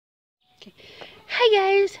Okay. Hi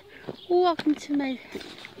guys, welcome to my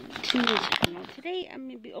channel. Today I'm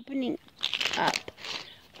going to be opening up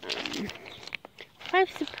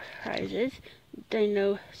 5 surprises.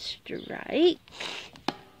 Dino Strike.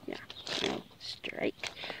 Yeah, Dino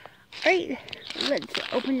Strike. Alright, let's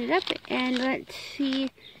open it up and let's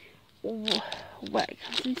see what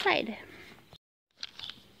comes inside.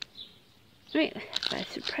 Alright, 5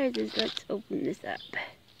 surprises. Let's open this up.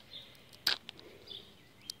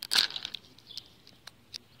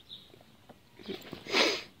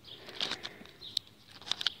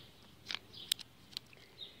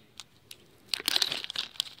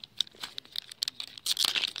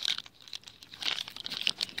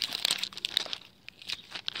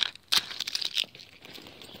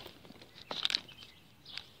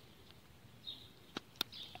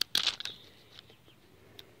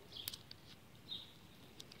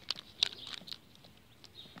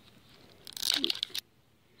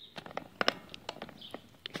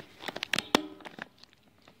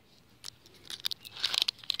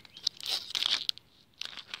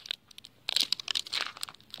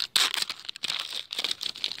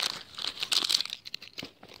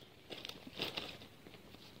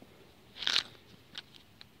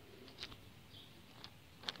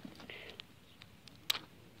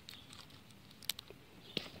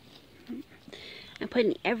 I'm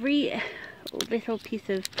putting every little piece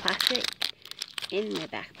of plastic in my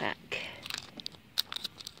backpack.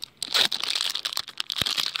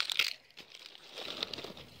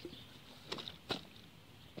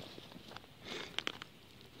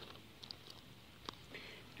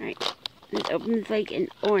 Alright, this opens like an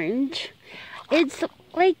orange. It's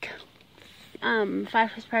like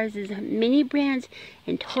 5 surprises, mini brands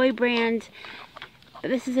and toy brands.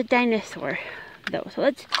 But this is a dinosaur though, so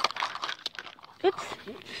let's oops.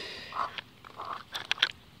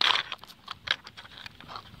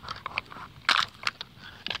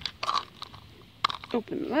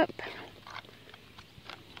 Open them up.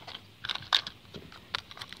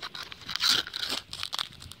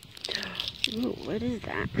 Ooh, what is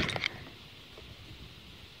that?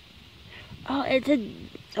 Oh, it's a,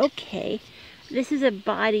 okay. This is a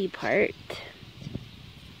body part.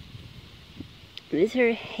 These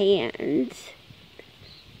are hands.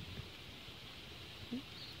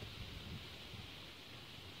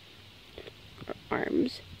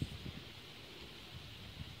 Arms.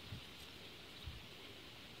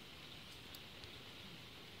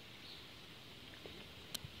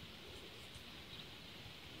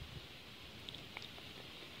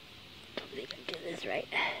 I think I did this right.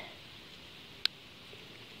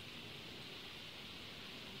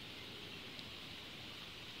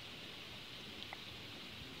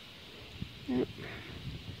 Yep.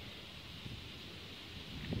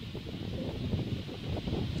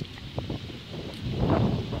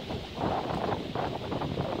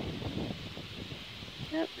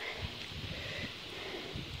 Yep.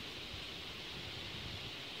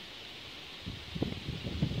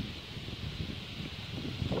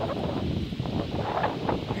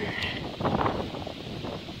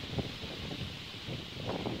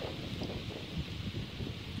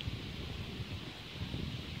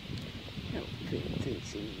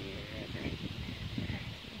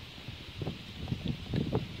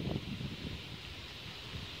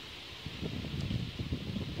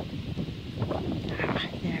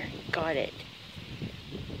 There, got it.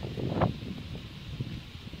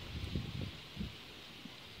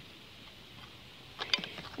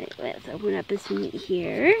 Right, let's open up this one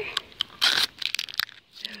here.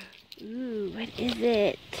 Ooh, what is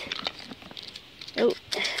it? Oh,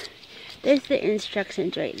 there's the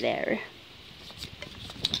instructions right there.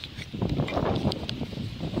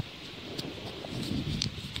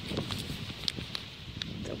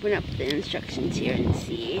 Let's open up the instructions here and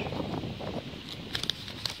see.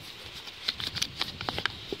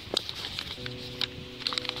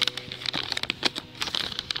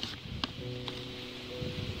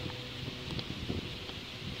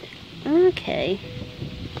 Okay.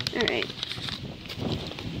 Alright.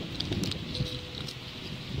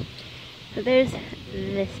 So there's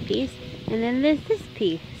this piece, and then there's this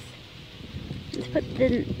piece. Let's put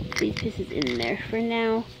these pieces in there for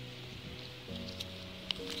now.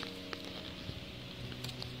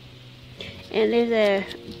 And there's a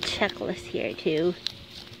checklist here too.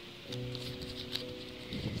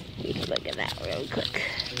 You can look at that real quick.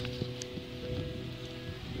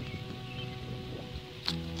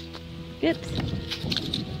 Oops.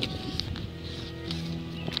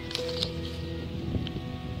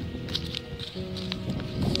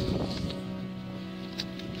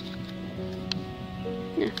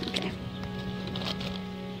 Oh, okay.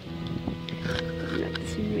 Open up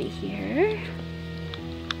this one right here.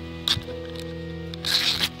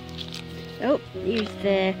 Oh, here's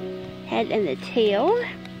the head and the tail.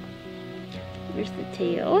 Here's the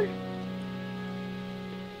tail.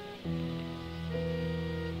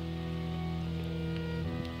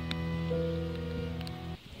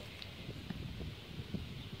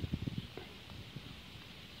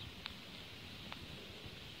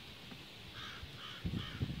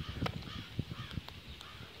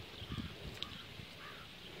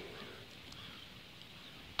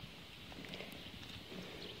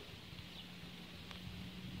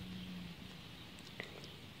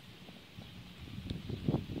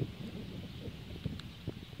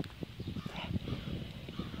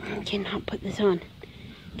 I cannot put this on.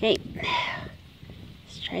 Okay,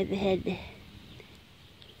 let's try the head.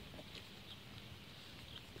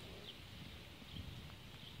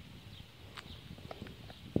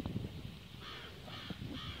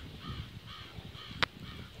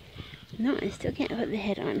 No, I still can't put the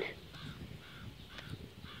head on.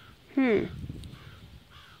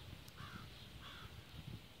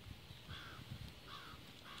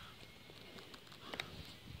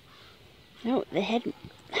 No, the head.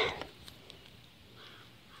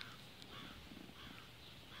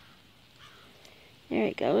 There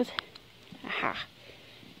it goes. Aha.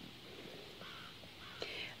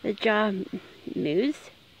 The jaw moves.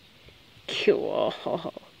 Cool.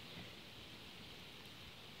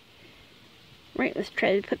 Right, let's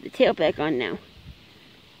try to put the tail back on now.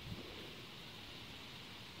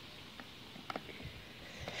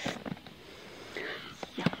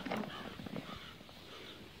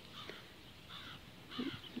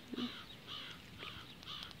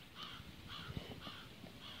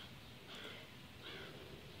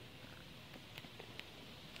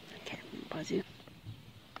 Okay, pause you.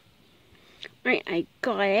 Right, I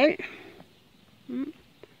got it. No,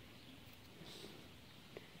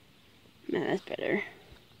 that's better.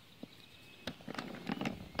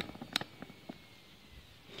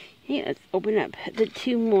 Okay, let's open up the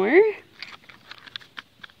two more.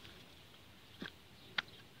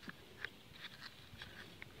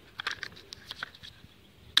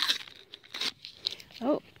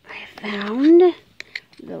 Oh, I found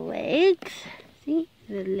the legs. See,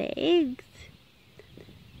 the legs.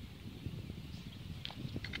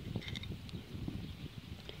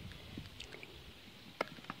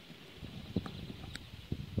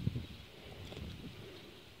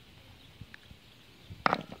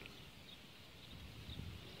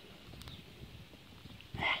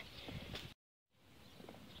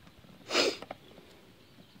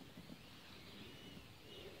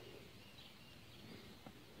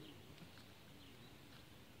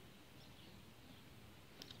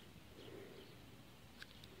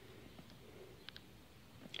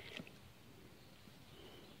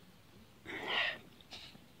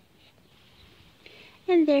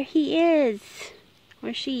 And there he is,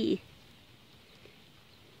 or she.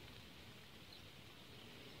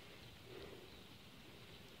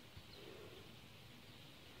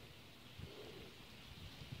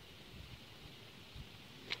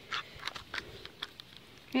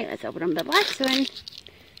 Alright, let's open up the last one.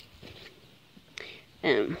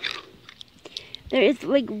 There is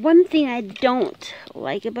like one thing I don't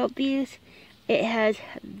like about these. It has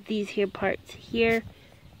these here parts here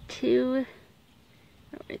too.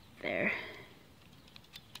 Right there.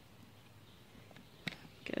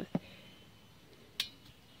 Goes.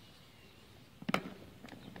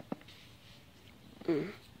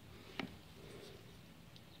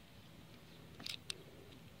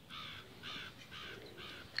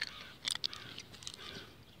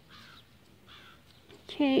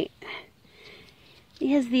 Okay.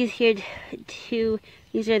 He has these here too.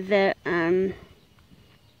 These are the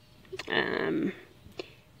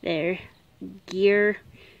their gear,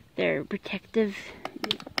 their protective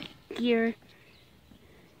gear.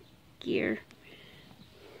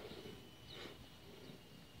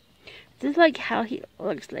 This is like how he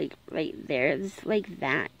looks like right there. This is like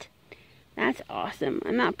that. That's awesome.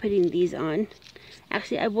 I'm not putting these on.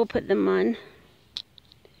 Actually, I will put them on.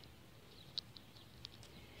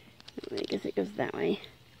 I guess it goes that way.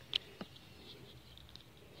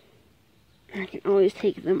 I can always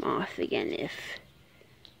take them off again if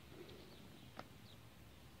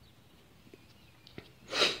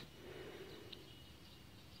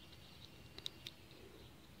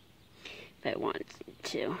I want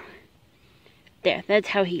to. There, that's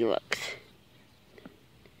how he looks.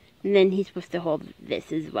 And then he's supposed to hold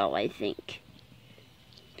this as well, I think.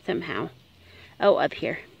 Somehow. Oh, up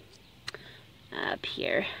here. Up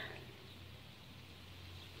here.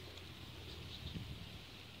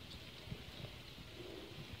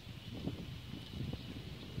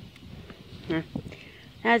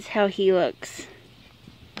 That's how he looks.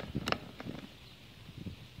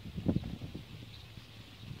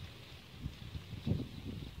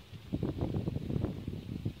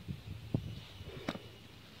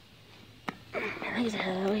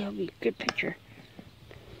 That'll be a good picture.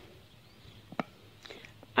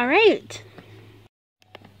 Alright.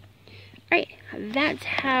 Alright, that's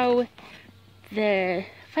how the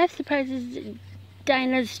 5 surprises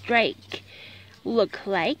Dino Strike look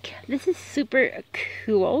like. This is super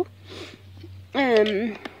cool.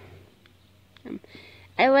 I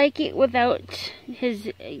like it without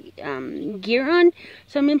his gear on,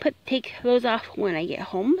 so I'm gonna take those off when I get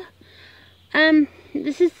home.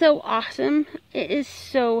 This is so awesome. It is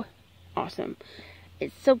so awesome.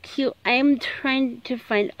 It's so cute. I am trying to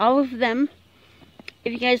find all of them.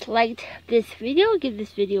 If you guys liked this video, give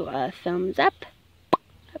this video a thumbs up.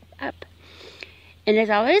 Up. And as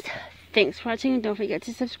always, thanks for watching. Don't forget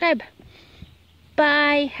to subscribe.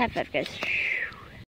 Bye. Have fun, guys.